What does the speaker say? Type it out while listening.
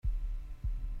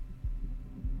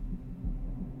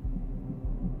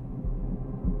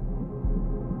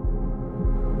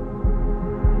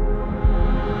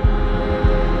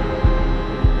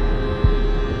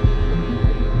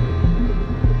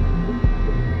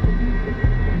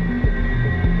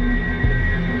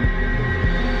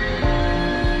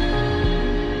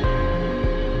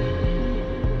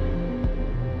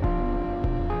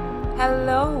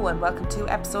and welcome to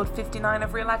episode 59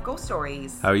 of Real Life Ghost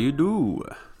Stories. How you do?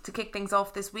 To kick things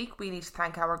off this week, we need to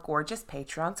thank our gorgeous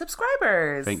Patreon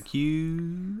subscribers. Thank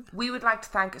you. We would like to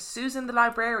thank Susan the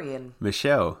Librarian,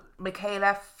 Michelle.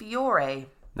 Michaela Fiore,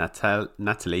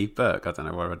 Natalie Burke. I don't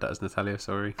know why I read that as Natalia,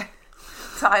 sorry.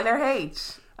 Tyler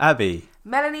H, Abby.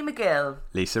 Melanie McGill,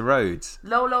 Lisa Rhodes.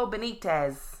 Lolo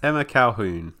Benitez, Emma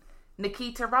Calhoun.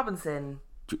 Nikita Robinson.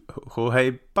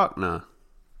 Jorge Buckner.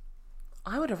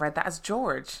 I would have read that as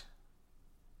George.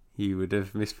 You would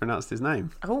have mispronounced his name.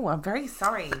 Oh, I'm very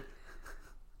sorry.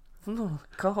 Oh,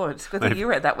 God. Good thing you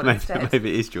read that one instead.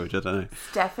 Maybe it is George, I don't know.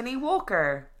 Stephanie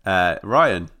Walker.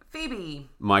 Ryan.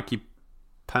 Phoebe. Mikey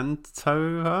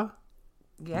Pantoja.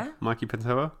 Yeah. Mikey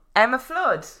Pantoja. Emma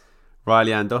Flood.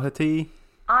 Riley Ann Doherty.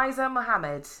 Isa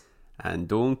Mohammed. And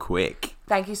Dawn Quick.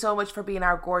 Thank you so much for being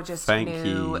our gorgeous Thank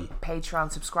new you.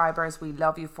 Patreon subscribers. We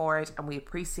love you for it and we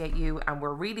appreciate you, and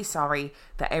we're really sorry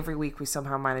that every week we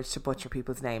somehow manage to butcher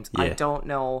people's names. Yeah. I don't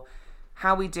know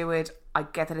how we do it. I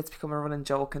get that it's become a running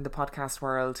joke in the podcast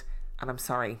world, and I'm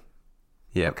sorry.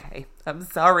 Yeah. Okay, I'm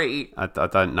sorry. I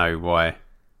don't know why.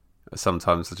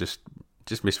 Sometimes I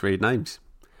just misread names.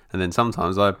 And then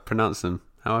sometimes I pronounce them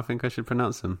how I think I should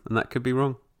pronounce them. And that could be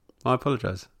wrong. I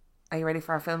apologise. Are you ready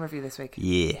for our film review this week?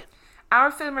 Yeah.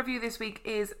 Our film review this week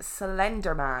is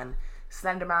Slender Man.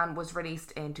 Slender Man was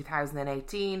released in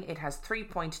 2018. It has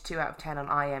 3.2 out of 10 on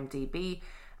IMDb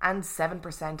and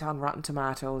 7% on Rotten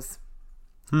Tomatoes.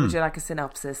 Would you like a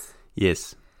synopsis?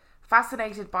 Yes.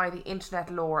 Fascinated by the internet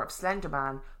lore of Slender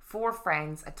Man, 4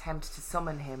 friends attempt to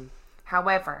summon him.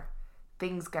 However,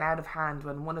 things get out of hand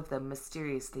when one of them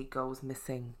mysteriously goes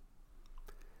missing.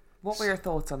 What were your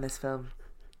thoughts on this film?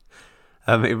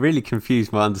 It really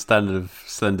confused my understanding of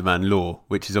Slenderman lore,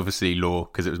 which is obviously lore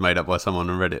because it was made up by someone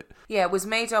on Reddit. Yeah, it was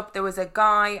made up. There was a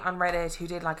guy on Reddit who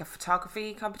did like a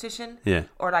photography competition. Yeah.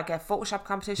 Or like a Photoshop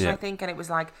competition, Yeah. I think. And it was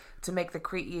like to make the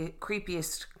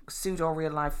creepiest pseudo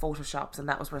real life Photoshops. And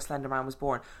that was where Slenderman was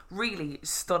born. Really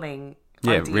stunning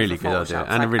idea. Yeah, really for good idea. Photoshops,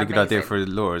 And a like, really good idea amazing.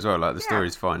 for lore as well. Like, the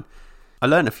story's fine. I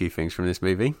learned a few things from this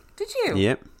movie. Did you?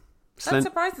 Yep. That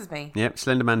surprises me. Yep.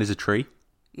 Slenderman is a tree.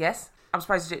 Yes. I'm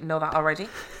surprised you didn't know that already.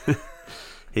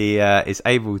 He is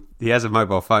able... He has a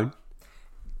mobile phone.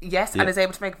 Yes, and is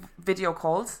able to make video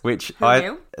calls. Which Who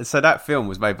knew? So that film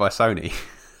was made by Sony.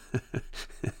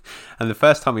 And the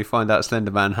first time we find out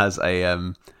Slenderman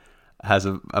has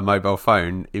a mobile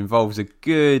phone involves a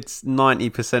good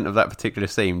 90% of that particular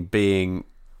scene being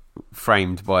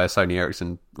framed by a Sony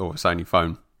Ericsson or a Sony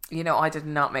phone. You know, I did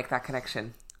not make that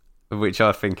connection. Which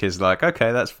I think is like,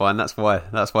 okay, that's fine. That's why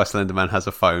Slenderman has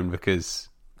a phone because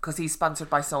he's sponsored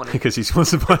by Sony. Because he's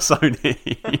sponsored by Sony.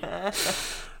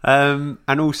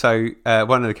 And also,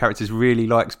 one of the characters really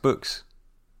likes books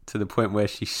to the point where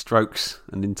she strokes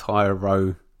an entire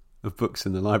row of books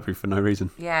in the library for no reason.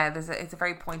 Yeah, it's a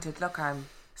very pointed look. I'm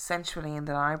sensually in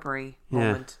the library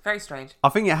moment. Very strange. I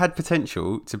think it had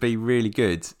potential to be really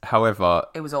good. However,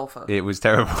 It was awful. it was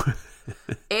terrible.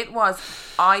 It was,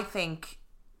 I think,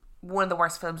 one of the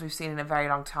worst films we've seen in a very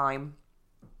long time.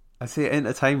 I see it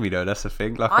entertained me though. That's the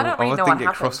thing. Like I don't really know didn't what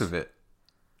get cross happened. with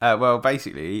it. Well,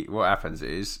 basically, what happens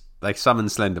is they summon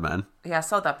Slenderman Yeah, I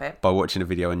saw that bit. by watching a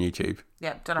video on YouTube,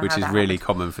 Yeah, don't know which how is that really happened.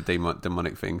 common for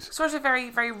demonic things. Sort of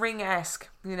very, very Ring-esque.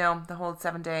 You know, the whole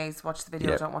 7 days, watch the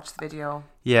video, Yeah. don't watch the video.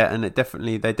 Yeah, and they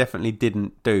definitely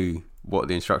didn't do what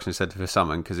the instructions said for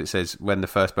summon, because it says when the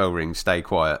first bell rings, stay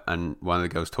quiet, and one of the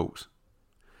girls talks.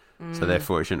 So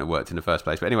therefore, it shouldn't have worked in the first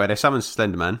place. But anyway, they summon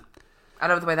Slenderman. I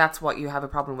know the way that's what you have a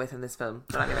problem with in this film.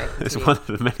 But anyway, It's continue. one of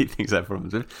the many things I have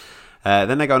problems with.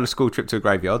 Then they go on a school trip to a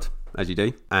graveyard, as you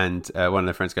do, and one of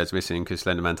their friends goes missing because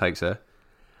Slenderman takes her.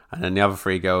 And then the other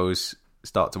 3 girls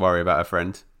start to worry about her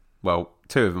friend. Well,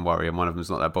 2 of them worry, and one of them's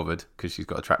not that bothered because she's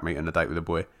got a track meet and a date with a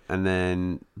boy. And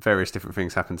then various different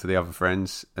things happen to the other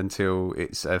friends until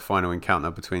it's a final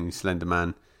encounter between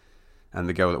Slenderman and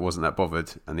the girl that wasn't that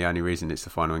bothered. And the only reason it's the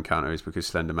final encounter is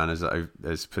because Slenderman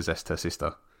has possessed her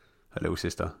sister, her little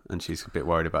sister, and she's a bit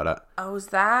worried about that. Oh, is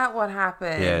that what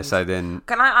happened? Yeah, so then...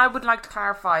 I would like to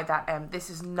clarify that this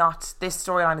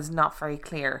storyline is not very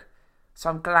clear. So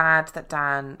I'm glad that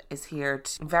Dan is here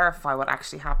to verify what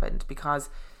actually happened, because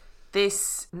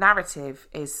this narrative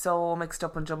is so mixed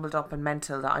up and jumbled up and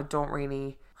mental that I don't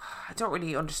really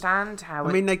understand how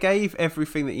I mean, they gave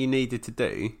everything that you needed to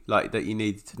do, like that you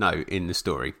needed to know in the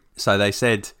story. So they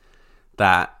said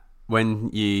that when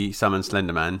you summon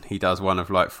Slenderman, he does one of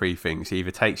like 3 things. He either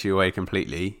takes you away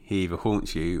completely, he either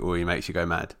haunts you, or he makes you go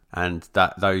mad. And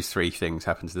those 3 things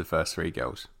happen to the first 3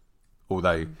 girls.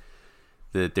 Although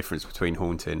the difference between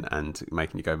haunting and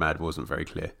making you go mad wasn't very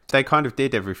clear. They kind of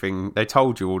did everything. They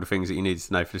told you all the things that you needed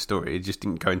to know for the story. It just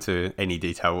didn't go into any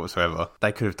detail whatsoever.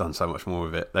 They could have done so much more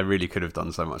with it. They really could have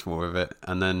done so much more with it.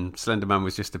 And then Slender Man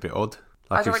was just a bit odd.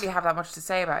 I don't really have that much to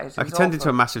say about it. Like, he turned into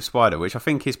a massive spider, which I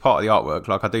think is part of the artwork.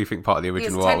 Like, I do think part of the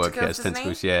original artwork has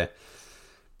tentacles, yeah.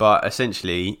 But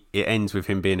essentially, it ends with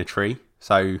him being a tree.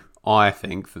 So I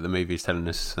think that the movie is telling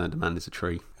us Slender Man is a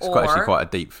tree. It's actually quite a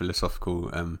deep philosophical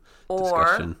discussion.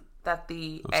 Or that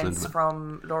the Ents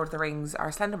from Lord of the Rings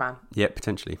are Slender Man. Yeah,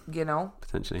 potentially. You know?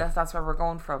 Potentially. That's where we're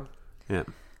going from. Yeah.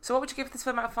 So what would you give this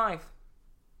film out of 5?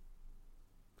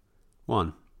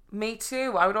 1. Me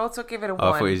too. I would also give it a 1.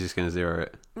 I thought you were just going to 0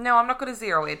 it. No, I'm not going to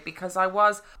 0 it because I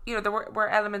was, there were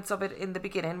elements of it in the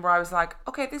beginning where I was like,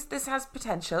 okay, this has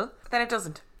potential. But then it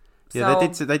doesn't. Yeah,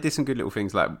 they did some good little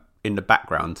things. Like in the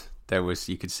background,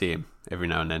 you could see him every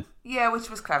now and then. Yeah, which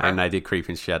was clever. And they did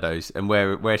creeping shadows. And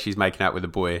where she's making out with the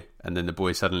boy, and then the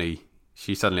boy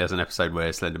she suddenly has an episode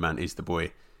where Slender Man is the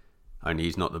boy, only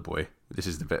he's not the boy. This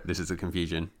is the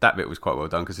confusion. That bit was quite well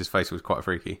done because his face was quite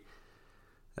freaky.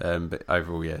 But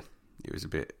overall, yeah, it was a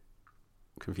bit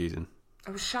confusing.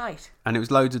 It was shite. And it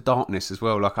was loads of darkness as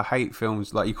well. Like, I hate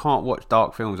films. Like, you can't watch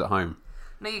dark films at home.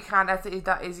 No, you can't.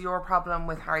 That is your problem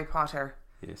with Harry Potter.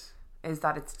 Yes. Is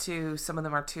that some of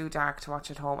them are too dark to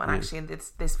watch at home. And actually in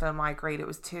this film, I agreed, it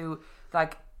was too,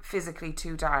 physically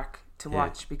too dark to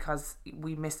watch because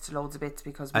we missed loads of bits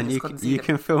because we just couldn't see them. You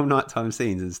can film nighttime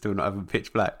scenes and still not have a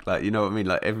pitch black. Like, you know what I mean?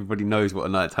 Like, everybody knows what a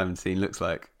nighttime scene looks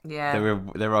like. Yeah.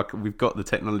 We've got the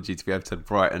technology to be able to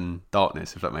brighten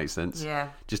darkness, if that makes sense. Yeah.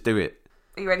 Just do it.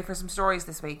 Are you ready for some stories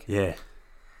this week? Yeah.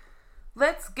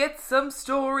 Let's get some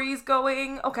stories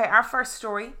going. Okay, our first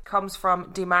story comes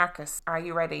from DeMarcus. Are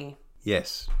you ready?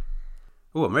 Yes.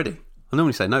 Oh, I'm ready. I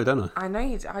normally say no, don't I? I know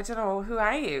you. I don't know. Who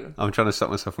are you? I'm trying to stop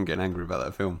myself from getting angry about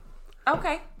that film.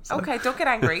 Okay. Okay, don't get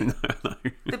angry. No.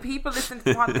 The people listening to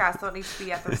the podcast don't need to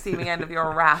be at the receiving end of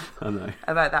your wrath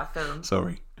about that film.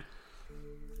 Sorry.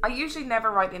 I usually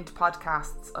never write into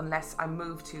podcasts unless I'm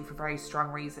moved to for very strong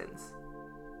reasons.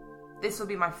 This will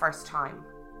be my first time.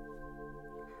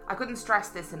 I couldn't stress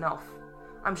this enough.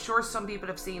 I'm sure some people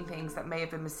have seen things that may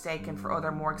have been mistaken for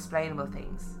other more explainable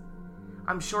things.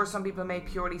 I'm sure some people may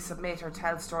purely submit or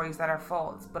tell stories that are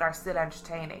false, but are still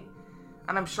entertaining.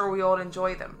 And I'm sure we all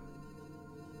enjoy them.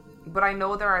 But I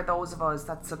know there are those of us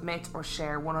that submit or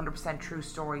share 100% true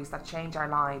stories that change our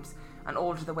lives and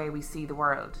alter the way we see the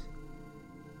world.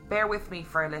 Bear with me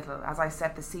for a little as I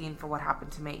set the scene for what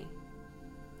happened to me.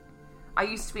 I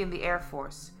used to be in the Air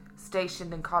Force,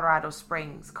 stationed in Colorado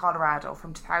Springs, Colorado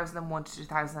from 2001 to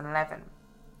 2011.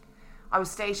 I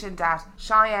was stationed at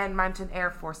Cheyenne Mountain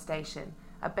Air Force Station,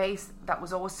 a base that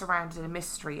was always surrounded in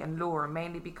mystery and lure,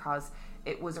 mainly because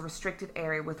it was a restricted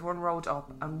area with one road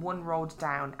up and one road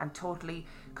down and totally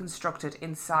constructed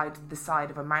inside the side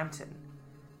of a mountain.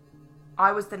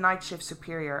 I was the night shift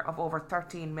superior of over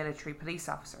 13 military police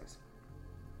officers.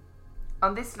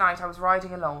 On this night I was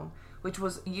riding alone, which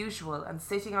was usual, and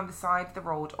sitting on the side of the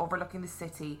road overlooking the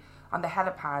city on the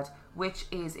helipad, which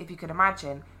is, if you can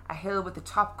imagine, a hill with the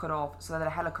top cut off so that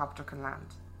a helicopter can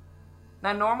land.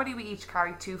 Now normally we each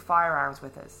carry 2 firearms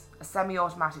with us, a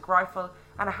semi-automatic rifle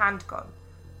and a handgun,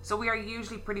 so we are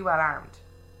usually pretty well armed.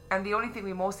 And the only thing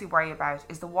we mostly worry about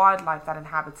is the wildlife that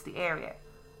inhabits the area,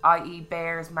 i.e.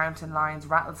 bears, mountain lions,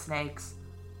 rattlesnakes,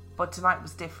 but tonight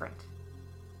was different.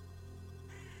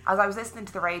 As I was listening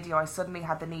to the radio, I suddenly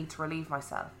had the need to relieve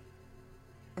myself.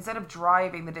 Instead of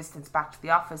driving the distance back to the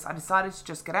office, I decided to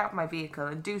just get out of my vehicle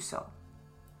and do so.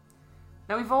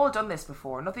 Now, we've all done this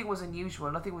before. Nothing was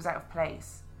unusual, nothing was out of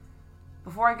place.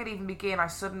 Before I could even begin, I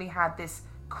suddenly had this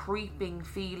creeping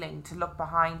feeling to look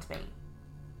behind me.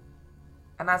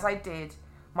 And as I did,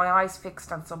 my eyes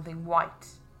fixed on something white,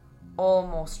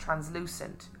 almost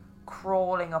translucent,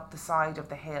 crawling up the side of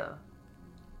the hill.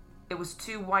 It was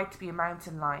too white to be a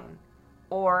mountain lion,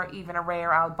 or even a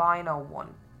rare albino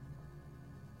one.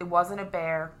 It wasn't a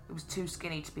bear, it was too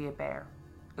skinny to be a bear.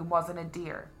 It wasn't a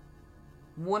deer.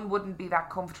 One wouldn't be that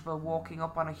comfortable walking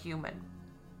up on a human.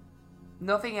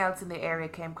 Nothing else in the area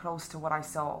came close to what I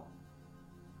saw.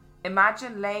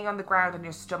 Imagine laying on the ground on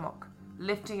your stomach,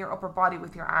 lifting your upper body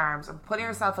with your arms and pulling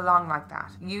yourself along like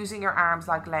that, using your arms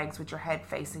like legs with your head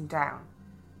facing down.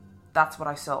 That's what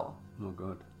I saw. Oh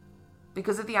God.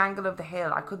 Because of the angle of the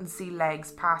hill, I couldn't see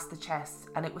legs past the chest,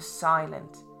 and it was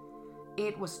silent.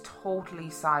 It was totally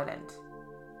silent.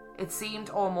 It seemed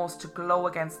almost to glow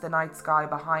against the night sky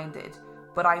behind it,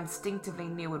 but I instinctively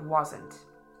knew it wasn't.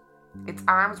 Its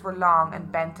arms were long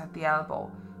and bent at the elbow,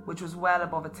 which was well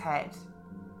above its head.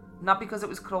 Not because it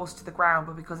was close to the ground,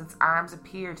 but because its arms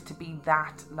appeared to be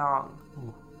that long.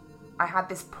 Ooh. I had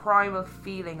this primal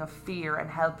feeling of fear and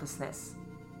helplessness.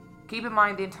 Keep in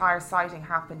mind the entire sighting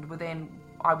happened within,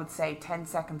 I would say, 10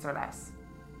 seconds or less.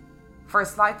 For a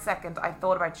slight second, I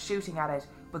thought about shooting at it,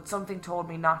 but something told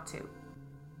me not to.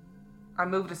 I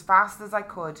moved as fast as I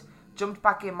could, jumped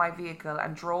back in my vehicle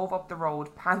and drove up the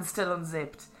road, pants still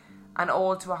unzipped, and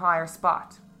all to a higher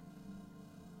spot.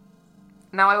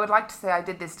 Now, I would like to say I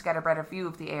did this to get a better view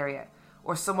of the area,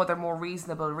 or some other more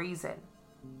reasonable reason,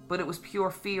 but it was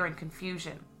pure fear and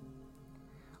confusion.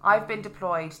 I've been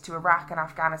deployed to Iraq and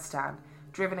Afghanistan,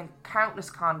 driven in countless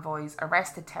convoys,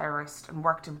 arrested terrorists, and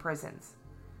worked in prisons.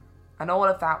 And all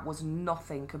of that was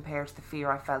nothing compared to the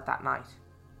fear I felt that night.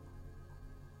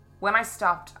 When I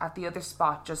stopped at the other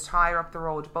spot just higher up the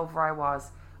road above where I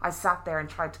was, I sat there and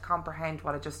tried to comprehend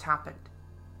what had just happened.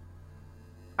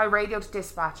 I radioed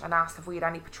dispatch and asked if we had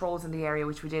any patrols in the area,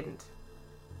 which we didn't.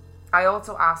 I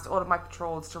also asked all of my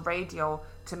patrols to radio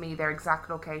to me their exact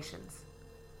locations.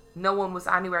 No one was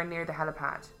anywhere near the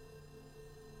helipad.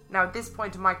 Now, at this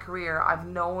point in my career, I've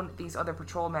known these other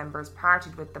patrol members,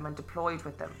 partied with them and deployed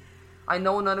with them. I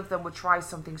know none of them would try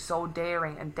something so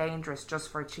daring and dangerous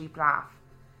just for a cheap laugh.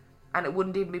 And it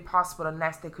wouldn't even be possible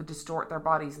unless they could distort their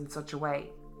bodies in such a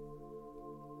way.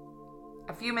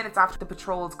 A few minutes after the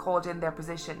patrols called in their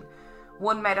position,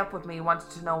 one met up with me and wanted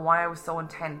to know why I was so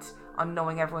intent on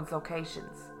knowing everyone's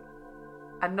locations.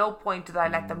 At no point did I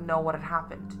let them know what had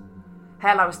happened.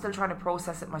 Hell, I was still trying to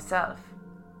process it myself.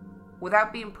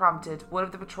 Without being prompted, one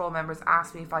of the patrol members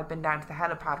asked me if I'd been down to the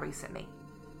helipad recently.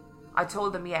 I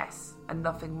told them yes, and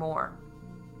nothing more.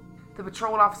 The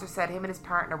patrol officer said him and his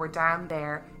partner were down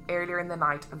there earlier in the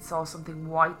night and saw something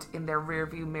white in their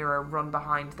rearview mirror run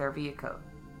behind their vehicle.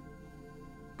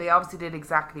 They obviously did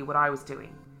exactly what I was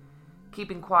doing,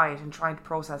 keeping quiet and trying to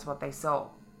process what they saw.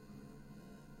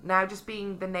 Now, just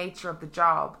being the nature of the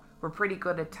job, we're pretty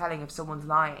good at telling if someone's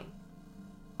lying.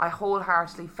 I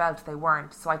wholeheartedly felt they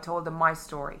weren't, so I told them my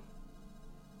story.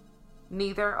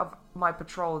 Neither of my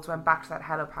patrols went back to that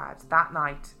helipad that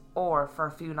night or for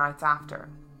a few nights after.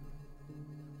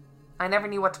 I never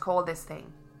knew what to call this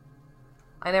thing.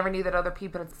 I never knew that other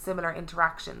people had similar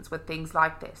interactions with things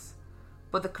like this.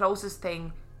 But the closest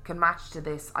thing can match to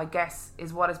this, I guess,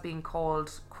 is what is being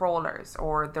called crawlers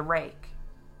or the rake.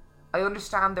 I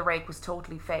understand the rake was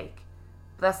totally fake,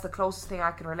 but that's the closest thing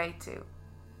I can relate to.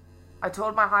 I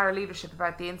told my higher leadership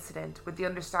about the incident with the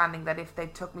understanding that if they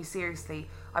took me seriously,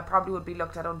 I probably would be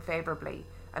looked at unfavourably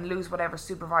and lose whatever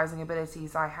supervising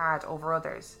abilities I had over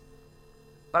others.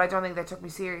 But I don't think they took me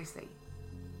seriously.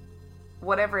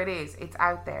 Whatever it is, it's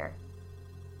out there,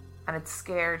 and it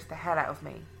scared the hell out of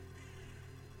me.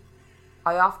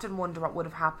 I often wonder what would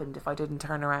have happened if I didn't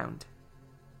turn around.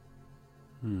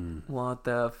 What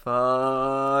the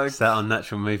fuck? It's that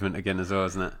unnatural movement again as well,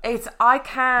 isn't it? I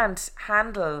can't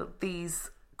handle these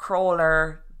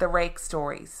crawler, the rake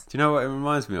stories. Do you know what it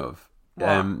reminds me of?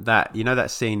 What?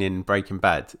 That scene in Breaking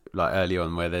Bad, like early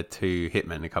on, where the two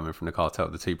hitmen are coming from the cartel,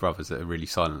 the two brothers that are really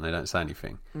silent, they don't say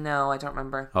anything. No, I don't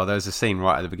remember. Oh, there's a scene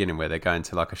right at the beginning where they're going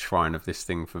to like a shrine of this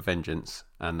thing for vengeance,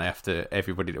 and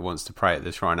everybody that wants to pray at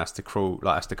the shrine has to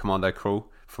commando crawl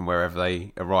from wherever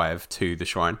they arrive to the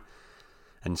shrine.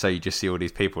 And so you just see all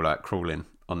these people like crawling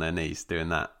on their knees doing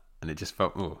that, and it just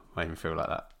made me feel like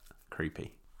that.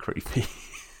 Creepy.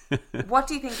 What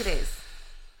do you think it is?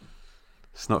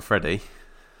 It's not Freddy.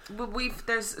 But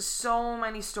there's so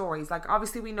many stories. Like,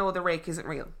 obviously we know the rake isn't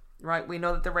real, right? We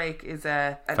know that the rake is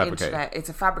an internet. It's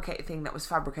a fabricated thing that was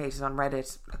fabricated on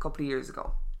Reddit a couple of years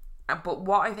ago. But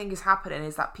what I think is happening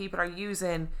is that people are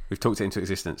using... We've talked it into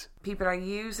existence. People are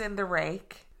using the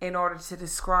rake in order to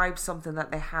describe something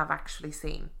that they have actually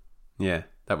seen. Yeah,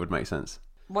 that would make sense.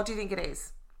 What do you think it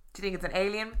is? Do you think it's an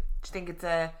alien? Do you think it's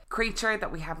a creature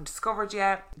that we haven't discovered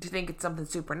yet? Do you think it's something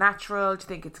supernatural? Do you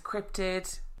think it's a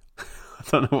cryptid? I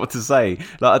don't know what to say.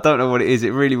 Like, I don't know what it is. It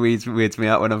really weirds me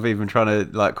out when I'm even trying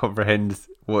to like comprehend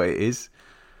what it is.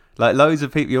 Like, loads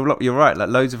of people, you're right, like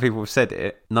loads of people have said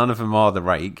it. None of them are the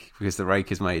rake, because the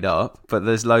rake is made up, but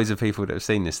there's loads of people that have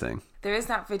seen this thing. There is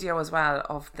that video as well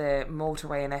of the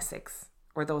motorway in Essex,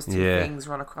 where those two things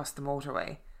run across the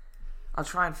motorway. I'll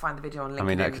try and find the video and link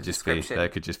it in the description. There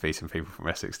could just be some people from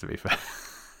Essex, to be fair.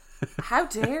 How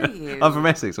dare you? I'm from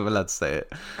Essex, I'm allowed to say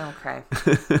it. Okay.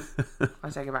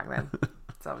 I'll take it back then.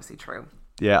 It's obviously true.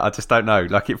 Yeah, I just don't know.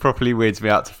 Like, it properly weirds me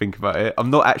out to think about it. I'm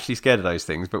not actually scared of those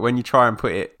things, but when you try and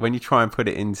put it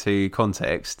into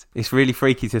context, it's really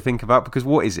freaky to think about, because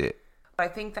what is it? I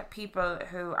think that people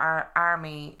who are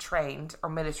army trained or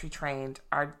military trained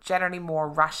are generally more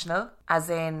rational, as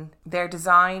in they're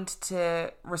designed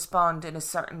to respond in a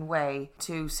certain way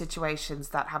to situations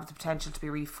that have the potential to be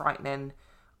really frightening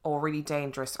or really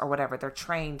dangerous or whatever. They're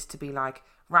trained to be like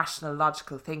rational,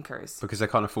 logical thinkers. Because they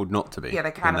can't afford not to be. Yeah,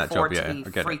 they can't afford to be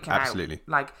freaking out. Absolutely.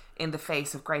 Like in the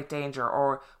face of great danger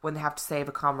or when they have to save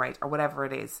a comrade or whatever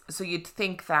it is. So you'd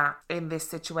think that in this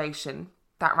situation,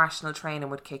 that rational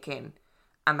training would kick in.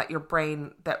 And that your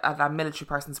brain, that a military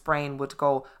person's brain would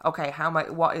go, okay,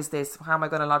 what is this? How am I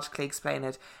going to logically explain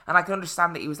it? And I can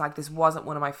understand that he was like, this wasn't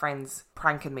one of my friends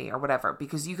pranking me or whatever,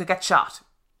 because you could get shot.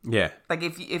 Yeah. Like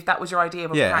if that was your idea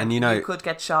of a prank, and you could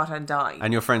get shot and die.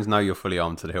 And your friends know you're fully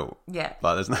armed to the hilt. Yeah.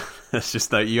 Like there's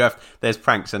just no, there's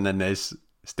pranks and then there's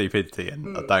stupidity,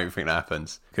 and I don't think that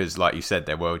happens. Because like you said,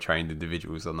 they're well-trained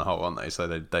individuals on the whole, aren't they? So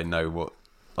they know what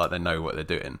they're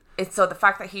doing. It's so the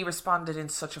fact that he responded in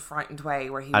such a frightened way,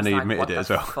 where he was like, admitted "What it the as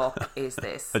well. fuck is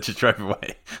this?" I just drove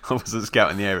away. I wasn't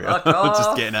scouting the area. Fuck I was just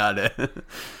off. getting out of there.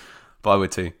 But I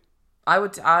would too. I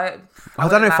don't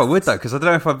know if I would though, because I don't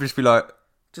know if I'd just be like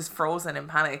just frozen in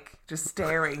panic, just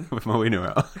staring with my wiener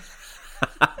out.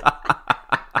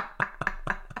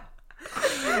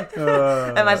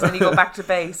 Imagine then you go back to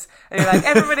base and you're like,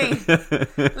 "Everybody,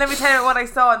 let me tell you what I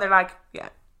saw," and they're like, "Yeah,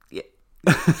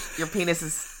 your penis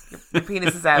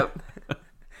is out."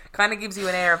 Kind of gives you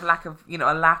an air of lack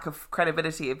of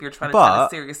credibility if you're trying to tell a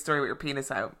serious story with your penis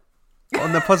out.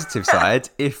 On the positive side,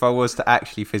 if I was to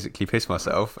actually physically piss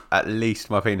myself, at least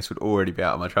my penis would already be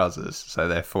out of my trousers, so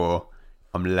therefore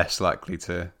I'm less likely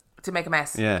to make a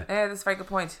mess. Yeah, that's a very good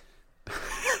point.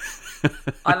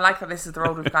 I like that this is the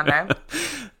road we've gone down.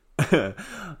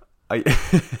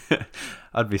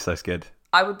 I'd be so scared.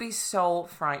 I would be so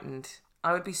frightened.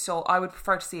 I would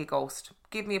prefer to see a ghost.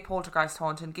 Give me a poltergeist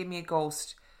haunting. Give me a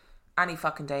ghost any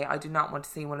fucking day. I do not want to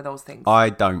see one of those things. I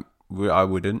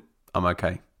wouldn't. I'm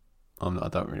okay. I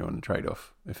don't really want to trade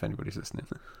off, if anybody's listening.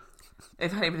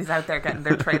 If anybody's out there getting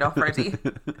their trade off ready.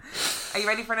 Are you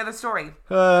ready for another story?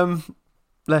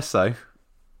 Less so.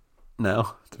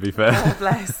 No, to be fair. Oh,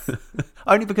 bless.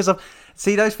 Only because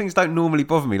those things don't normally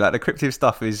bother me. Like the cryptid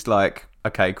stuff is like,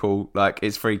 okay, cool. Like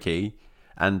it's freaky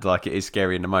and like it is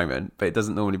scary in the moment, but it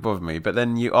doesn't normally bother me. But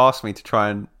then you asked me to try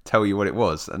and tell you what it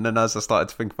was. And then as I started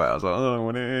to think about it, I was like, I don't know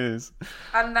what it is.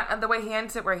 And the way he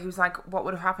ends it, where he was like, what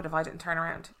would have happened if I didn't turn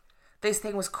around? This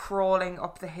thing was crawling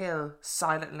up the hill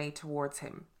silently towards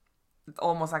him.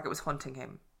 Almost like it was hunting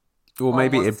him. Or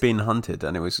maybe it had been hunted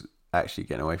and it was actually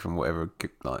getting away from whatever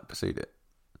like pursued it.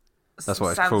 That's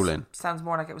why it's crawling. Sounds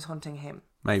more like it was hunting him.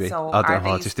 Maybe. So I don't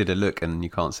know. I just did a look and you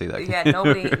can't see that. Yeah,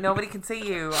 nobody can see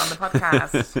you on the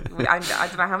podcast. I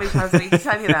don't know how many times I need to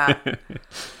tell you that.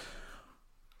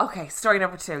 Okay, story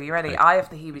number 2. You ready? Right. I have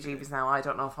the heebie-jeebies now. I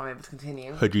don't know if I'm able to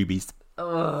continue. Heebie-jeebies.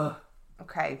 Ugh.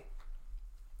 Okay.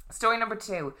 Story number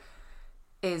 2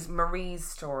 is Marie's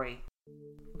story.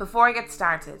 Before I get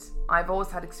started, I've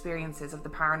always had experiences of the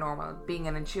paranormal, being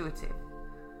an intuitive.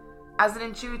 As an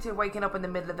intuitive, waking up in the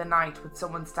middle of the night with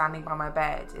someone standing by my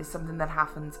bed is something that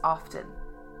happens often,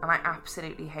 and I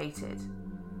absolutely hate it.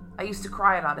 I used to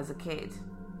cry a lot as a kid,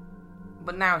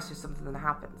 but now it's just something that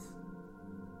happens.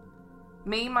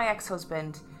 Me, my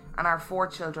ex-husband, and our 4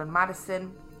 children,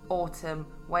 Madison, Autumn,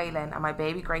 Waylon, and my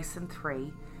baby Grayson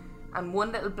 3, and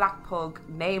one little black pug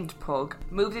named Pug,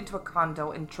 moved into a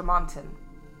condo in Tremonton.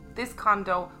 This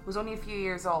condo was only a few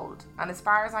years old, and as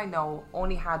far as I know,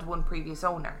 only had one previous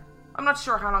owner. I'm not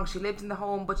sure how long she lived in the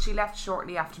home, but she left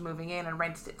shortly after moving in and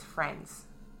rented it to friends.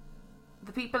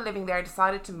 The people living there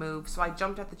decided to move, so I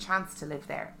jumped at the chance to live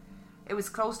there. It was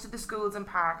close to the schools and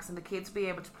parks, and the kids would be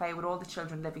able to play with all the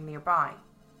children living nearby.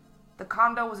 The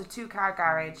condo was a 2-car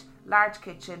garage, large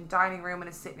kitchen, dining room and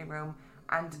a sitting room,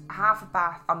 and half a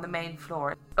bath on the main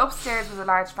floor. Upstairs was a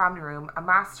large family room, a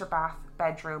master bath,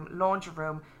 bedroom, laundry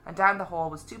room, and down the hall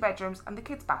was 2 bedrooms and the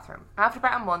kids' bathroom. After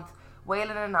about a month,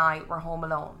 Waylon and I were home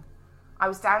alone. I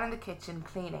was down in the kitchen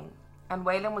cleaning, and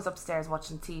Waylon was upstairs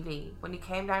watching TV when he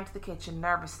came down to the kitchen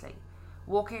nervously,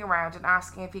 walking around and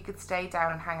asking if he could stay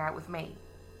down and hang out with me.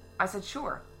 I said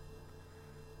sure.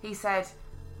 He said,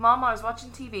 "Mom, I was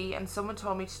watching TV and someone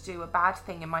told me to do a bad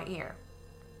thing in my ear."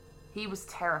 He was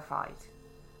terrified.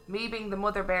 Me, being the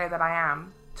mother bear that I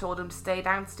am, told him to stay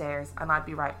downstairs and I'd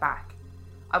be right back.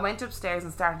 I went upstairs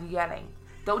and started yelling,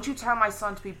 "Don't you tell my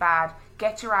son to be bad,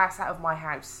 get your ass out of my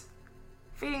house."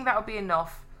 Feeling that would be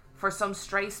enough for some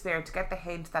stray spirit to get the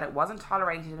hint that it wasn't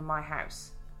tolerated in my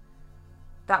house.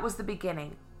 That was the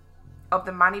beginning of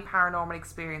the many paranormal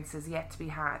experiences yet to be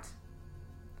had.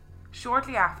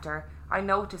 Shortly after, I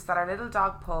noticed that our little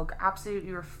dog Pug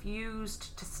absolutely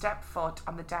refused to step foot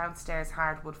on the downstairs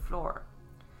hardwood floor.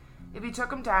 If you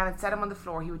took him down and set him on the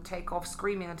floor, he would take off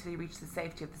screaming until he reached the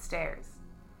safety of the stairs.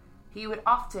 He would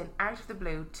often, out of the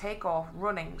blue, take off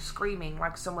running, screaming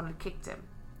like someone had kicked him.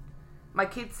 My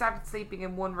kids started sleeping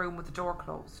in one room with the door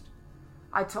closed.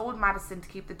 I told Madison to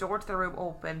keep the door to the room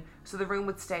open so the room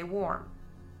would stay warm.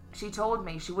 She told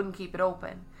me she wouldn't keep it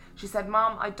open. She said,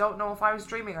 "Mom, I don't know if I was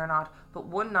dreaming or not, but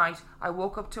one night I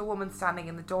woke up to a woman standing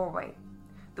in the doorway.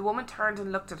 The woman turned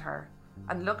and looked at her,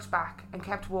 and looked back and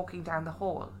kept walking down the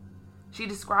hall. She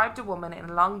described a woman in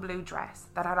a long blue dress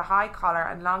that had a high collar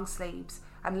and long sleeves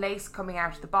and lace coming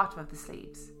out of the bottom of the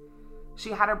sleeves.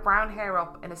 She had her brown hair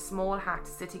up in a small hat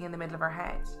sitting in the middle of her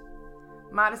head.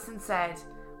 Madison said,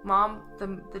 'Mom,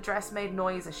 the dress made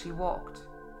noise as she walked.'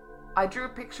 I drew a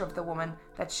picture of the woman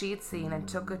that she had seen and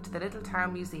took it to the little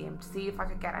town museum to see if I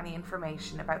could get any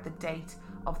information about the date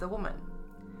of the woman.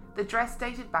 The dress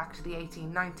dated back to the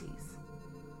 1890s.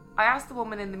 I asked the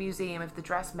woman in the museum if the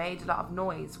dress made a lot of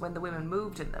noise when the women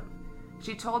moved in them.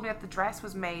 She told me that the dress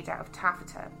was made out of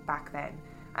taffeta back then,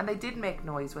 and they did make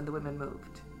noise when the women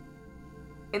moved.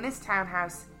 In this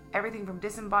townhouse, everything from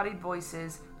disembodied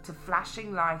voices to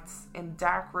flashing lights in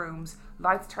dark rooms,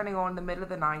 lights turning on in the middle of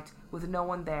the night with no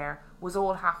one there, was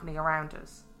all happening around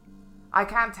us. I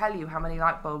can't tell you how many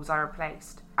light bulbs I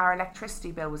replaced. Our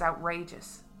electricity bill was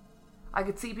outrageous. I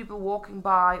could see people walking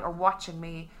by or watching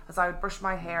me as I would brush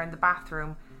my hair in the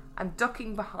bathroom and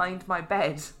ducking behind my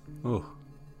bed. Oh.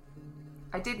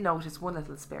 I did notice one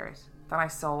little spirit that I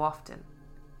saw often.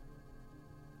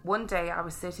 One day I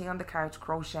was sitting on the couch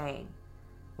crocheting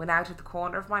when out of the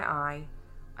corner of my eye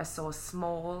I saw a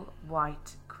small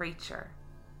white creature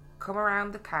come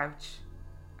around the couch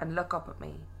and look up at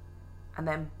me and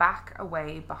then back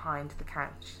away behind the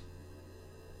couch.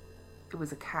 It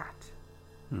was a cat.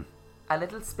 A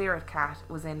little spirit cat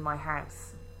was in my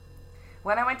house.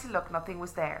 When I went to look, nothing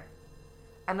was there.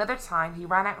 Another time he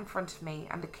ran out in front of me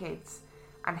and the kids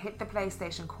and hit the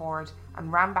PlayStation cord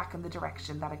and ran back in the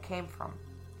direction that it came from.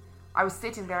 I was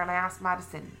sitting there and I asked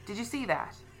Madison, "Did you see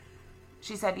that?"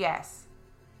 She said yes.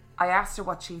 I asked her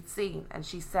what she'd seen, and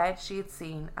she said she had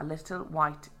seen a little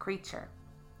white creature.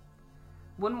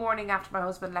 One morning after my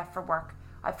husband left for work,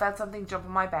 I felt something jump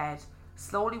in my bed,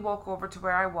 slowly walk over to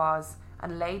where I was,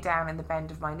 and lay down in the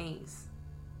bend of my knees.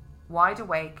 Wide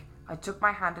awake, I took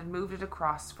my hand and moved it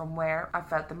across from where I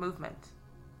felt the movement.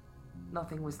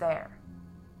 Nothing was there.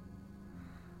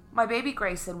 My baby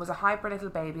Grayson was a hyper little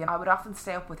baby, and I would often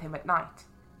stay up with him at night.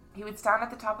 He would stand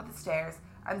at the top of the stairs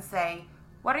and say,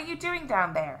 "What are you doing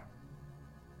down there?"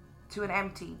 to an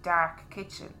empty, dark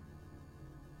kitchen.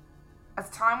 As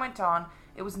time went on,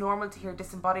 it was normal to hear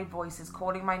disembodied voices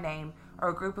calling my name or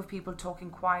a group of people talking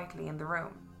quietly in the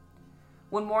room.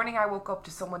 One morning I woke up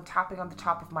to someone tapping on the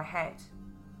top of my head.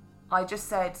 I just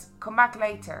said, "Come back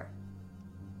later."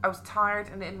 I was tired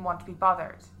and didn't want to be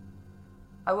bothered.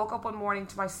 I woke up one morning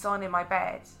to my son in my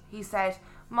bed. He said,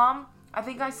 "Mom, I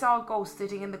think I saw a ghost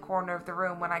sitting in the corner of the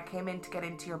room when I came in to get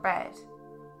into your bed."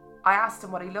 I asked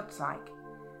him what he looked like,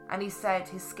 and he said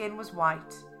his skin was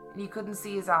white and you couldn't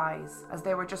see his eyes as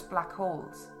they were just black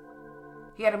holes.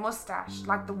 He had a mustache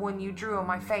like the one you drew on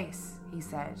my face, he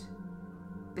said.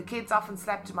 The kids often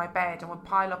slept in my bed and would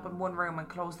pile up in one room and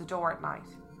close the door at night.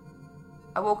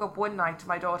 I woke up one night to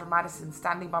my daughter Madison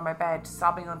standing by my bed,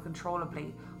 sobbing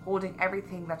uncontrollably, holding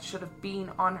everything that should have been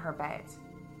on her bed.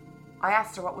 I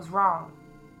asked her what was wrong,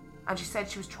 and she said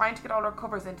she was trying to get all her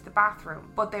covers into the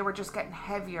bathroom, but they were just getting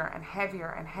heavier and heavier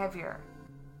and heavier.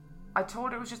 I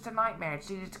told her it was just a nightmare,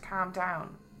 she needed to calm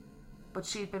down, but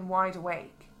she'd been wide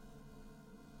awake.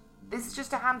 This is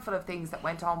just a handful of things that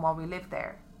went on while we lived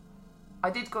there. I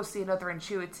did go see another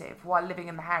intuitive while living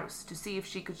in the house to see if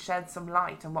she could shed some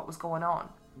light on what was going on.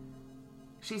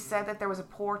 She said that there was a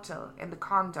portal in the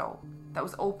condo that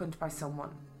was opened by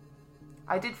someone.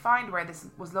 I did find where this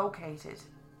was located.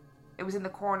 It was in the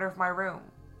corner of my room,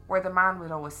 where the man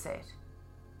would always sit.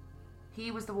 He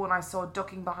was the one I saw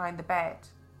ducking behind the bed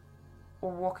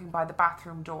or walking by the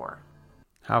bathroom door.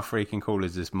 How freaking cool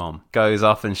is this mom? Goes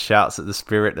off and shouts at the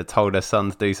spirit that told her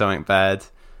son to do something bad.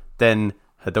 Then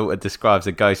her daughter describes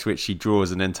a ghost which she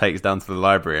draws and then takes down to the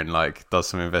library and does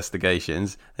some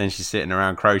investigations. Then she's sitting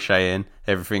around crocheting,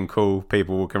 everything cool,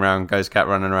 people walking around, ghost cat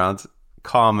running around,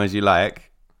 calm as you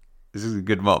like. This is a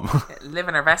good mom.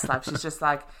 Living her best life. She's just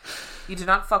like, "You do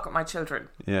not fuck with my children."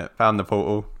 Yeah, found the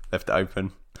portal, left it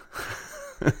open.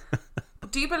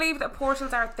 Do you believe that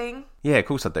portals are a thing? Yeah, of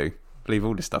course I do. Believe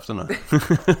all this stuff, don't I?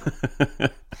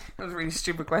 That was a really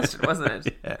stupid question, wasn't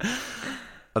it? Yeah.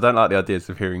 I don't like the ideas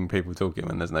of hearing people talking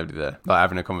when there's nobody there. Like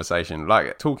having a conversation.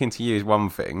 Like talking to you is one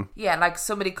thing. Yeah, like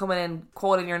somebody coming in,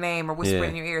 calling your name or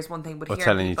whispering in your ear is one thing, but or hearing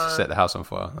telling people... you to set the house on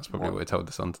fire. That's probably what we told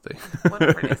the son to do.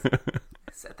 Whatever it is.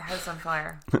 Set the house on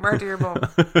fire. Murder your mum.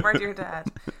 Murder your dad.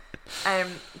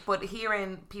 But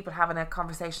hearing people having a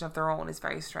conversation of their own is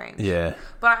very strange. Yeah.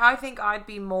 But I think I'd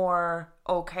be more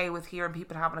okay with hearing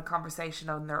people having a conversation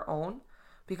on their own,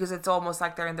 because it's almost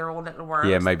like they're in their own little world.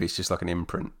 Yeah, maybe it's just like an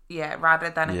imprint. Yeah, rather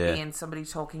than it being somebody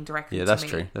talking directly to me. Yeah, that's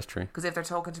true. That's true. Because if they're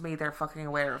talking to me, they're fucking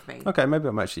aware of me. Okay, maybe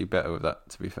I'm actually better with that,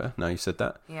 to be fair. No, you said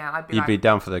that. Yeah, You'd be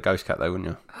down for the ghost cat though, wouldn't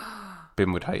you?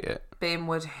 Bim would hate it. Bim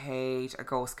would hate a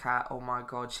ghost cat. Oh my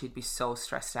god, she'd be so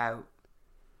stressed out.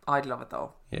 I'd love it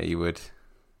though. Yeah, you would.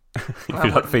 You'd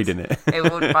be like feeding it. It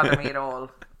wouldn't bother me at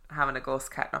all, having a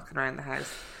ghost cat knocking around the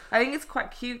house. I think it's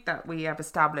quite cute that we have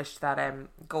established that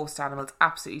ghost animals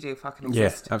absolutely do fucking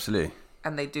exist. Yeah, absolutely.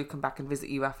 And they do come back and visit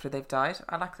you after they've died.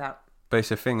 I like that. But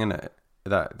it's a thing, isn't it?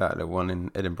 That little one in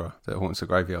Edinburgh that haunts the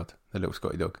graveyard, the little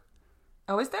Scotty dog.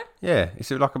 Oh, is there? Yeah, it's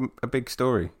like a big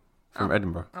story from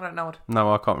Edinburgh. I don't know it.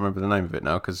 No, I can't remember the name of it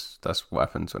now because that's what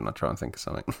happens when I try and think of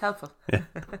something. Helpful. Yeah.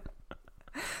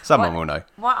 Someone will know.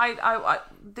 What I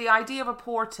the idea of a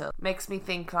portal makes me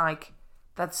think like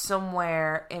that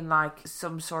somewhere in like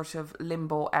some sort of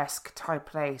limbo-esque type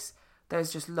place,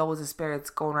 there's just loads of spirits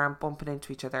going around bumping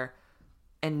into each other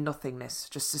in nothingness,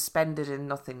 just suspended in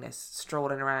nothingness,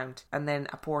 strolling around, and then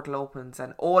a portal opens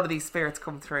and all of these spirits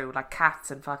come through, like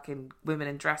cats and fucking women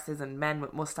in dresses and men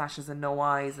with mustaches and no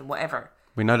eyes and whatever.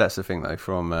 We know that's the thing though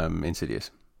from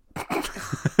Insidious.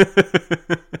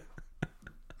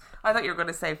 I thought you were going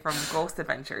to say from Ghost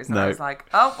Adventures, and No. I was like,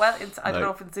 oh well, I don't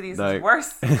know if Insidious is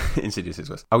worse. Insidious is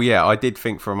worse. Oh yeah, I did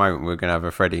think for a moment we were going to have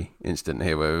a Freddy incident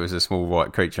here where it was a small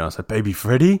white creature and I said, baby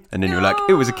Freddy? And then you were like,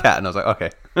 it was a cat, and I was like, okay.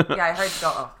 Yeah, I heard you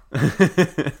go, oh.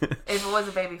 If it was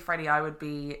a baby Freddy, I would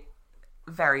be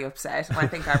very upset, and I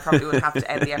think I probably would have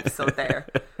to end the episode there.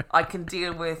 I can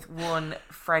deal with one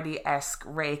Freddy-esque,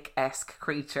 rake-esque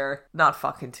creature, not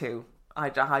fucking two.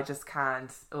 I just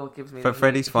can't. Oh, it gives me. But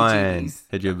Freddy's fine.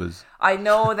 Hijibbers. I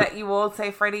know that you all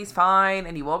say Freddy's fine,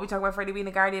 and you will be talking about Freddy being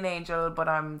a guardian angel, but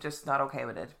I'm just not okay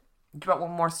with it. Do you want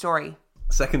one more story?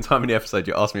 Second time in the episode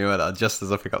you asked me about that just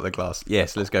as I pick up the glass.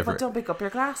 Yes, let's go for But it. don't pick up your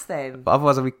glass then. But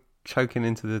otherwise I'll be choking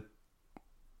into the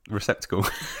receptacle.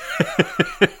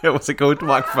 What's it called?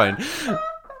 Microphone.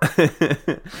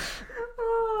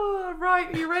 Oh,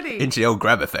 right, are you ready? Into the old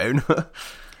gramophone.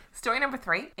 Story number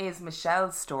 3 is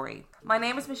Michelle's story. My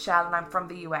name is Michelle and I'm from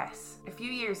the US. A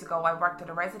few years ago, I worked at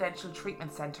a residential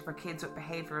treatment centre for kids with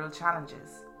behavioural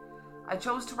challenges. I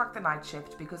chose to work the night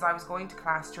shift because I was going to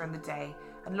class during the day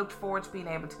and looked forward to being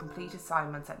able to complete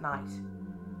assignments at night.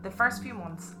 The first few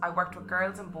months, I worked with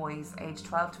girls and boys aged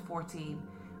 12 to 14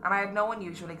 and I had no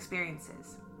unusual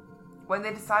experiences. When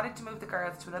they decided to move the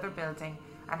girls to another building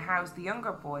and house the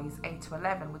younger boys 8 to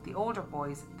 11 with the older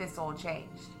boys, this all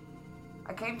changed.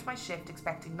 I came to my shift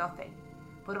expecting nothing,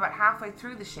 but about halfway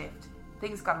through the shift,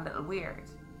 things got a little weird.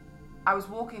 I was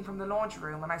walking from the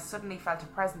laundry room and I suddenly felt a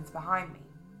presence behind me.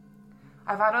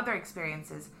 I've had other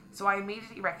experiences, so I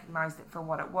immediately recognised it for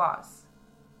what it was.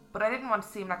 But I didn't want to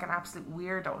seem like an absolute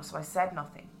weirdo, so I said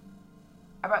nothing.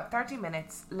 About 30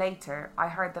 minutes later, I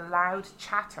heard the loud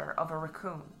chatter of a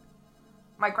raccoon.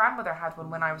 My grandmother had one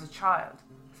when I was a child,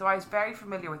 so I was very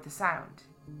familiar with the sound.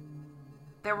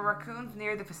 There were raccoons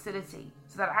near the facility,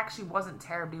 so that actually wasn't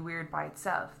terribly weird by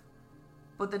itself.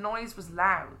 But the noise was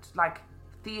loud, like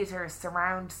theatre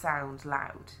surround sound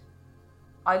loud.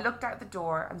 I looked out the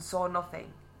door and saw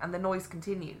nothing, and the noise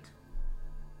continued.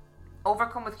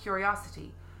 Overcome with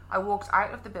curiosity, I walked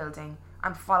out of the building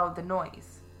and followed the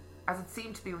noise, as it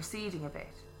seemed to be receding a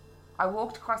bit. I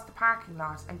walked across the parking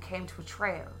lot and came to a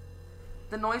trail.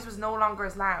 The noise was no longer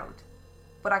as loud,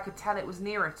 but I could tell it was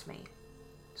nearer to me.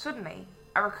 Suddenly,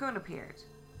 a raccoon appeared.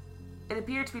 It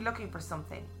appeared to be looking for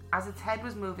something, as its head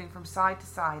was moving from side to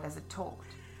side as it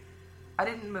talked. I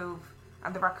didn't move,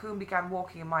 and the raccoon began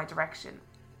walking in my direction.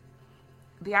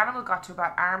 The animal got to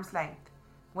about arm's length.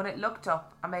 When it looked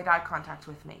up and made eye contact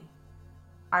with me,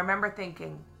 I remember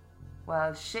thinking,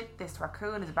 well, shit, this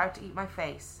raccoon is about to eat my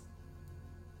face.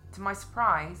 To my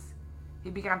surprise,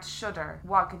 he began to shudder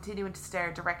while continuing to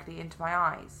stare directly into my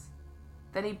eyes.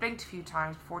 Then he blinked a few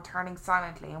times before turning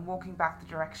silently and walking back the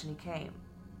direction he came.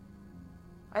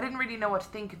 I didn't really know what to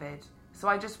think of it, so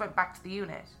I just went back to the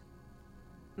unit.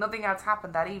 Nothing else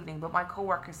happened that evening, but my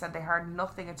co-workers said they heard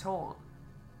nothing at all,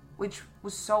 which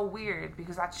was so weird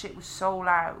because that shit was so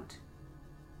loud.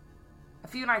 A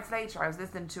few nights later, I was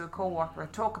listening to a co-worker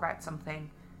talk about something,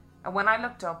 and when I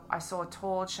looked up, I saw a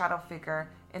tall shadow figure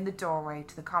in the doorway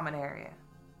to the common area.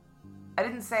 I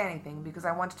didn't say anything because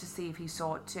I wanted to see if he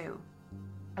saw it too.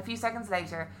 A few seconds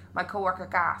later, my coworker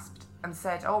gasped and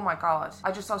said, "Oh my God,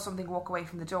 I just saw something walk away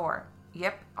from the door."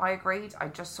 Yep, I agreed, I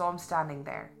just saw him standing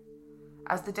there.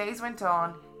 As the days went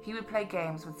on, he would play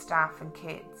games with staff and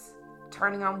kids,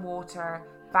 turning on water,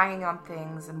 banging on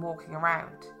things and walking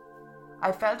around.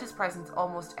 I felt his presence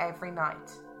almost every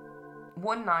night.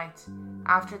 One night,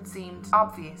 after it seemed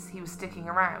obvious he was sticking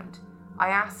around, I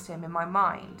asked him in my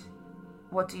mind,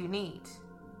 "What do you need?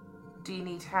 Do you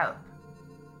need help?"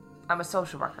 I'm a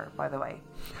social worker, by the way.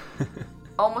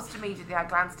 Almost immediately I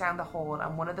glanced down the hall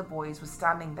and one of the boys was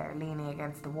standing there leaning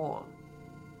against the wall.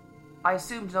 I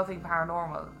assumed nothing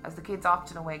paranormal, as the kid's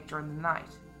often awake during the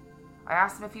night. I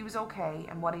asked him if he was okay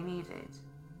and what he needed.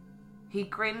 He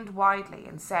grinned widely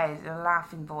and said in a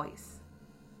laughing voice,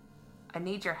 "I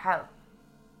need your help."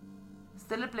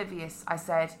 Still oblivious, I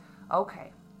said,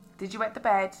 "Okay, did you wet the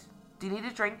bed? Do you need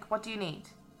a drink? What do you need?"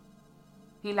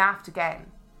 He laughed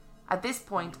again. At this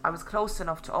point, I was close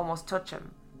enough to almost touch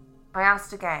him. I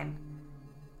asked again,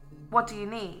 "What do you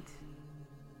need?"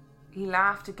 He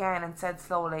laughed again and said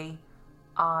slowly,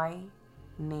 "I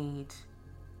need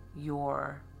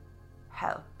your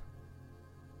help."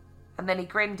 And then he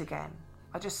grinned again.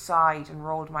 I just sighed and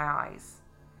rolled my eyes.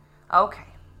 Okay.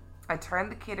 I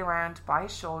turned the kid around by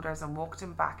his shoulders and walked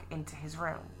him back into his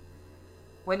room.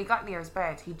 When he got near his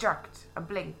bed, he jerked and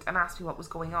blinked and asked me what was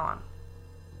going on.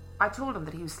 I told him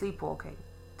that he was sleepwalking.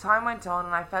 Time went on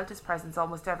and I felt his presence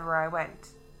almost everywhere I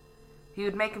went. He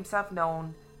would make himself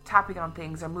known, tapping on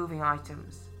things or moving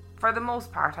items. For the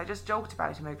most part, I just joked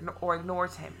about him or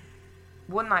ignored him.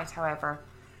 One night, however,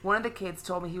 one of the kids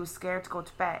told me he was scared to go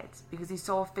to bed because he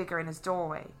saw a figure in his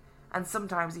doorway and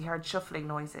sometimes he heard shuffling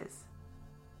noises.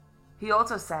 He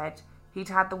also said he'd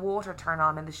had the water turn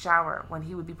on in the shower when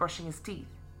he would be brushing his teeth.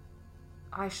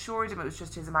 I assured him it was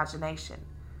just his imagination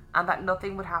and that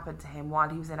nothing would happen to him while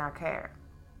he was in our care.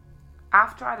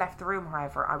 After I left the room,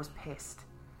 however, I was pissed.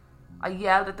 I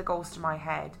yelled at the ghost in my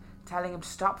head, telling him to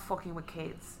stop fucking with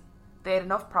kids. They had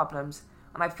enough problems,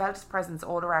 and I felt his presence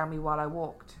all around me while I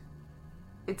walked.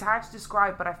 It's hard to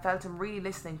describe, but I felt him really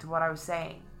listening to what I was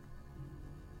saying.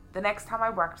 The next time I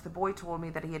worked, the boy told me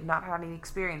that he had not had any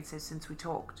experiences since we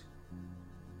talked.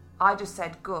 I just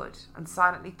said good, and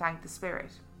silently thanked the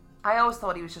spirit. I always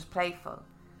thought he was just playful,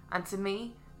 and to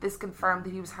me, this confirmed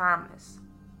that he was harmless,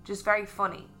 just very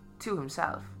funny, to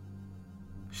himself.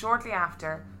 Shortly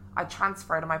after, I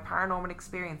transferred and my paranormal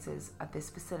experiences at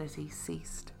this facility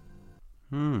ceased.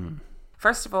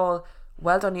 First of all,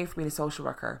 well done you for being a social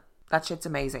worker. That shit's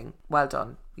amazing. Well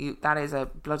done. That is a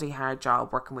bloody hard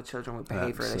job working with children with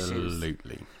behavioural issues.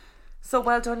 Absolutely. So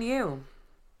well done you.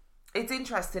 It's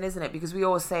interesting, isn't it? Because we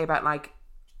always say about like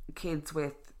kids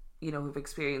with, who've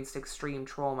experienced extreme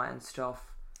trauma and stuff.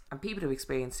 And people who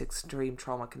experience extreme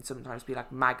trauma can sometimes be like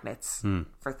magnets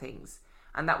for things.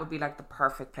 And that would be like the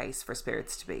perfect place for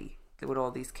spirits to be. With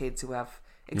all these kids who have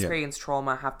experienced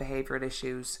trauma, have behavioural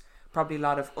issues, probably a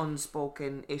lot of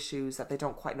unspoken issues that they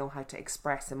don't quite know how to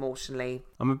express emotionally.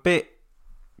 I'm a bit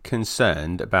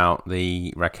concerned about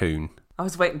the raccoon. I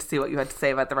was waiting to see what you had to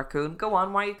say about the raccoon. Go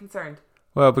on, why are you concerned?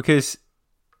 Well, because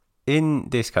in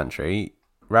this country,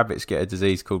 rabbits get a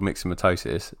disease called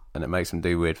myxomatosis and it makes them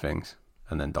do weird things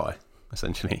and then die,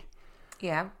 essentially.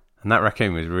 Yeah. And that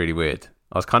raccoon was really weird.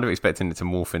 I was kind of expecting it to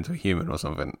morph into a human or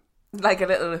something. Like a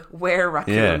little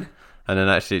were-raccoon. Yeah. And then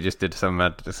actually it just did some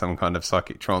kind of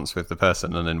psychic trance with the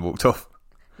person and then walked off.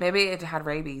 Maybe it had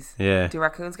rabies. Yeah. Do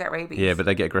raccoons get rabies? Yeah, but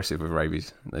they get aggressive with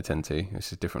rabies. They tend to.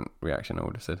 It's a different reaction, I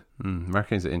would have said.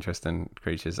 Raccoons are interesting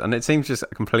creatures. And it seems just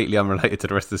completely unrelated to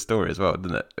the rest of the story as well,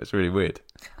 doesn't it? It's really weird.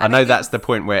 I know that's the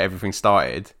point where everything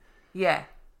started. Yeah.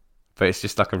 But it's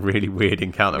just like a really weird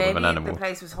encounter with an animal. Maybe the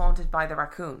place was haunted by the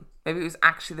raccoon. Maybe it was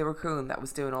actually the raccoon that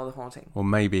was doing all the haunting. Or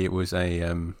maybe it was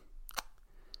a...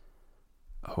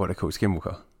 what are they called?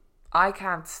 Skinwalker. I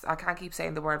can't keep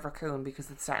saying the word raccoon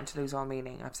because it's starting to lose all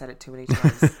meaning. I've said it too many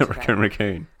times.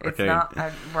 Raccoon. It's not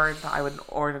a word that I would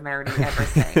ordinarily ever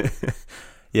say.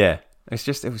 Yeah. It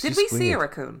was Did we weird. see a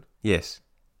raccoon? Yes.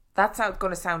 That's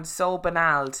going to sound so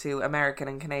banal to American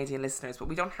and Canadian listeners, but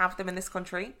we don't have them in this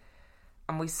country.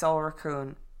 And we saw a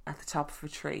raccoon at the top of a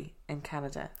tree in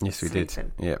Canada. Yes, we did.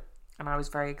 Yeah. And I was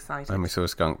very excited. And we saw a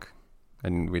skunk.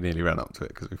 And we nearly ran up to it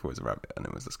because we thought it was a rabbit and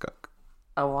it was a skunk.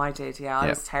 Oh, I did, yeah. I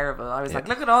was terrible. I was like,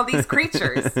 look at all these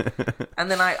creatures.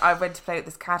 And then I went to play with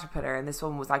this caterpillar and this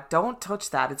one was like, don't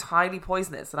touch that. It's highly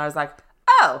poisonous. And I was like,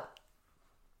 oh.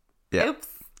 Yeah. Oops.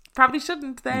 Probably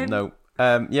shouldn't then. No.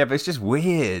 Yeah, but it's just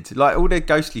weird. Like all the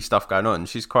ghostly stuff going on.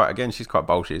 She's quite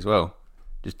bolshy as well.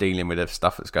 Just dealing with the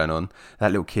stuff that's going on.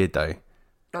 That little kid though.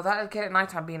 Oh, that kid at night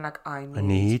time being like, I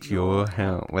need your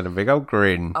help. With a big old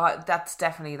grin. That's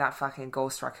definitely that fucking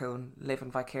ghost raccoon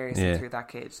living vicariously through that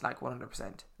kid, like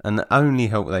 100%. And the only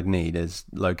help they'd need is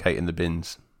locating the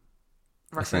bins.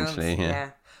 Raccoons, essentially,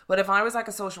 yeah. But if I was like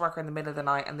a social worker in the middle of the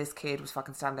night and this kid was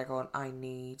fucking standing there going, I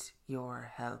need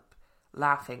your help,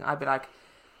 laughing, I'd be like,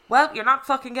 well, you're not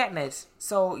fucking getting it.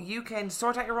 So you can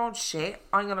sort out your own shit.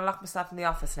 I'm going to lock myself in the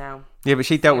office now. Yeah, but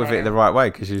she dealt with it the right way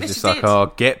because she was just like,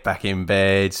 oh, get back in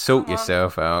bed, sort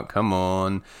yourself out, come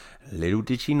on. Little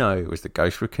did she know it was the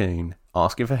ghost raccoon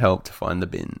asking for help to find the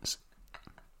bins.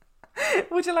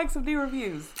 Would you like some new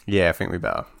reviews? Yeah, I think we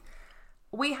better.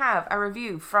 We have a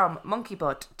review from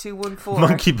Monkeybutt214.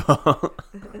 Monkeybutt.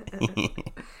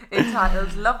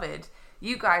 Entitled, Love It.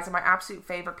 You guys are my absolute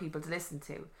favourite people to listen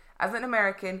to. As an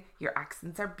American, your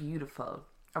accents are beautiful.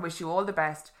 I wish you all the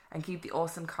best and keep the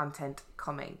awesome content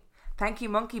coming. Thank you,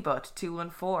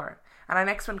 Monkeybutt214. And our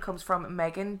next one comes from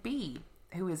Megan B,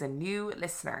 who is a new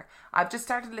listener. I've just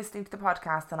started listening to the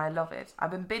podcast and I love it.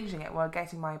 I've been binging it while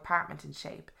getting my apartment in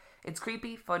shape. It's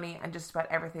creepy, funny, and just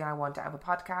about everything I want out of a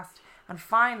podcast. And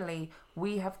finally,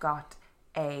 we have got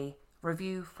a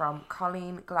review from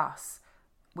Colleen Gloss,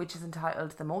 which is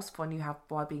entitled, The Most Fun You Have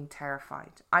While Being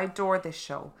Terrified. I adore this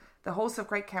show. The hosts have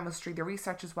great chemistry, the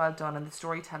research is well done, and the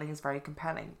storytelling is very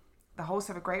compelling. The hosts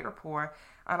have a great rapport,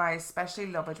 and I especially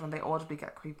love it when they audibly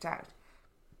get creeped out.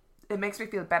 It makes me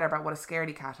feel better about what a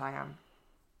scaredy cat I am.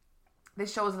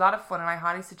 This show is a lot of fun, and I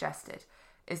highly suggest it.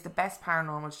 It's the best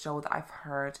paranormal show that I've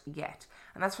heard yet.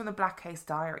 And that's from the Black Case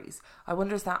Diaries. I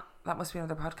wonder if that must be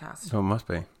another podcast. Oh, it must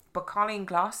be. But Colleen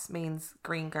Gloss means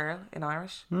green girl in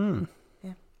Irish. Mm.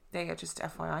 Yeah, there you go, just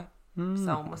FYI.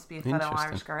 So it must be a fellow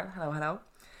Irish girl. Hello.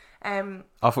 I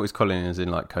thought it was Colleen as in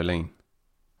like Colleen.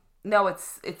 No,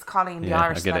 it's Colleen, the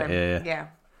Irish. I get it. Yeah.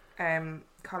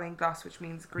 Colleen Gloss, which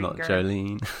means green not girl.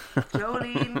 Jolene.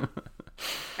 Jolene.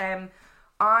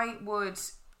 I would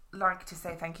like to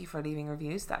say thank you for leaving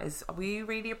reviews. We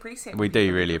really appreciate it. We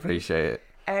do really appreciate it.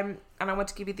 And I want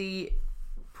to give you the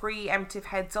preemptive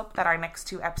heads up that our next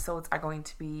 2 episodes are going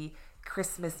to be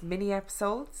Christmas mini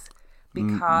episodes.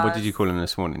 Because what did you call them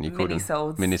this morning? You called them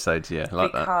minisodes, yeah,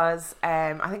 like because,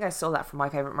 I think I stole that from My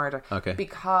Favourite Murder. Okay.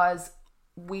 Because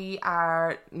we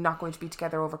are not going to be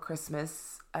together over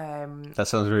Christmas. That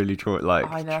sounds really dramatic.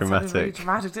 Sounds really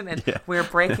dramatic, didn't it? Yeah. We're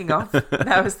breaking up.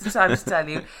 Now is the time to tell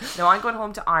you. No, I'm going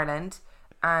home to Ireland,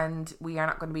 and we are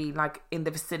not going to be like in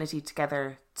the vicinity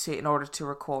together in order to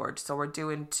record. So we're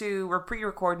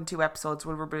pre-recording 2 episodes.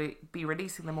 We'll be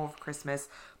releasing them over Christmas,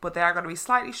 but they are going to be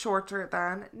slightly shorter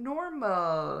than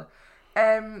normal.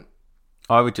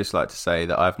 I would just like to say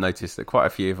that I've noticed that quite a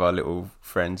few of our little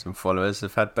friends and followers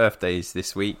have had birthdays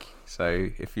this week. So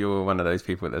if you're one of those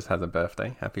people that has a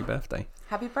birthday, happy birthday.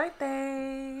 Happy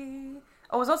birthday.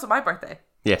 Oh, it was also my birthday.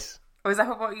 Yes. Oh, is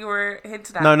that what you were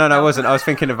hinting at? No, I wasn't. I was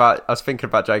thinking about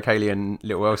Jake Haley and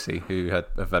little Elsie who have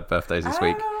had birthdays this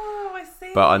week. Oh, I see.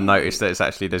 But I noticed that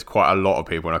there's quite a lot of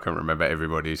people and I can't remember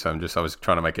everybody. So I was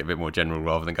trying to make it a bit more general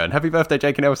rather than going, happy birthday,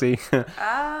 Jake and Elsie.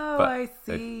 I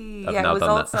see. Yeah, it was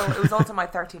also my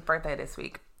 30th birthday this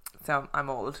week. So I'm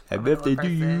old. Happy birthday to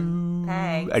you.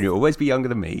 Thanks. And you'll always be younger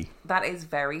than me. That is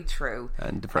very true.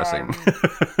 And depressing.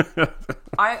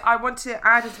 I want to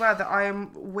add as well that I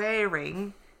am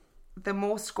wearing the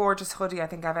most gorgeous hoodie I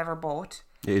think I've ever bought.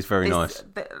 It is very nice.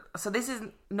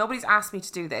 Nobody's asked me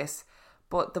to do this,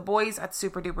 but the boys at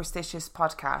Super Duperstitious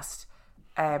podcast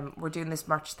were doing this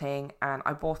merch thing, and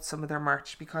I bought some of their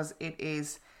merch because it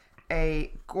is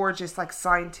a gorgeous like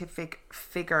scientific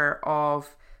figure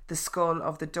of the skull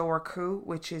of the Dora Cú,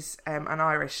 which is an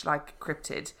Irish like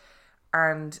cryptid.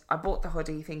 And I bought the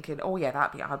hoodie thinking, oh yeah,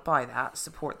 I'll buy that,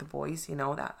 support the boys,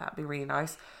 that'd be really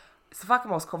nice. It's the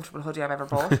fucking most comfortable hoodie I've ever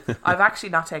bought. I've actually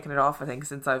not taken it off, I think,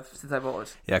 since I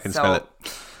bought. Yeah, I can smell it.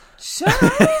 Shut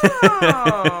up!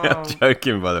 I'm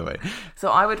joking, by the way. So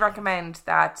I would recommend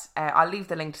that I'll leave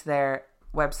the link to their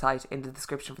website in the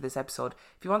description for this episode.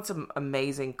 If you want some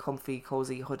amazing, comfy,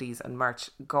 cozy hoodies and merch,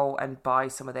 go and buy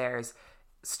some of theirs.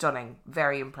 Stunning.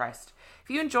 Very impressed. If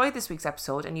you enjoyed this week's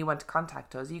episode and you want to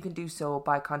contact us, you can do so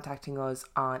by contacting us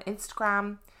on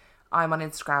Instagram. I'm on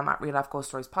Instagram at Real Life Ghost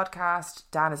Stories Podcast.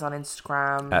 Dan is on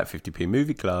Instagram at 50p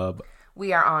Movie Club.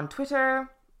 We are on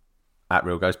Twitter at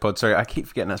Real Ghost Pod. Sorry, I keep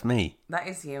forgetting that's me. That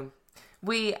is you.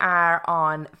 We are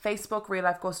on Facebook, Real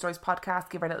Life Ghost Stories Podcast.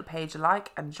 Give our little page a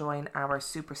like and join our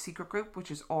super secret group,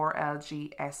 which is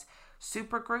RLGS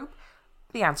Super Group.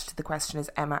 The answer to the question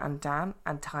is Emma and Dan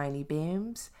and Tiny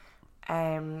Beams.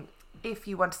 If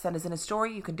you want to send us in a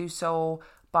story, you can do so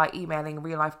by emailing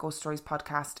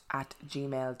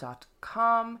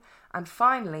reallifeghoststoriespodcast@gmail.com. And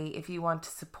finally, if you want to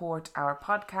support our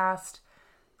podcast,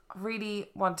 really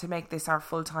want to make this our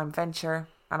full-time venture,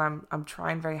 and I'm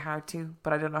trying very hard to,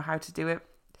 but I don't know how to do it.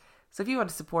 So if you want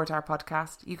to support our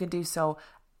podcast, you can do so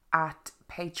at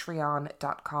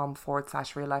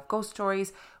patreon.com/real life ghost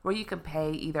stories, where you can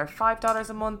pay either $5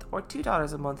 a month or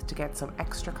 $2 a month to get some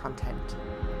extra content.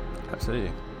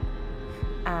 Absolutely.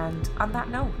 And on that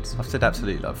note, I've said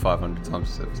absolutely like 500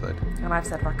 times this episode. and I've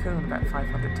said raccoon about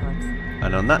 500 times.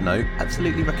 And on that note,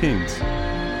 absolutely raccoons.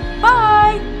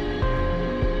 Bye!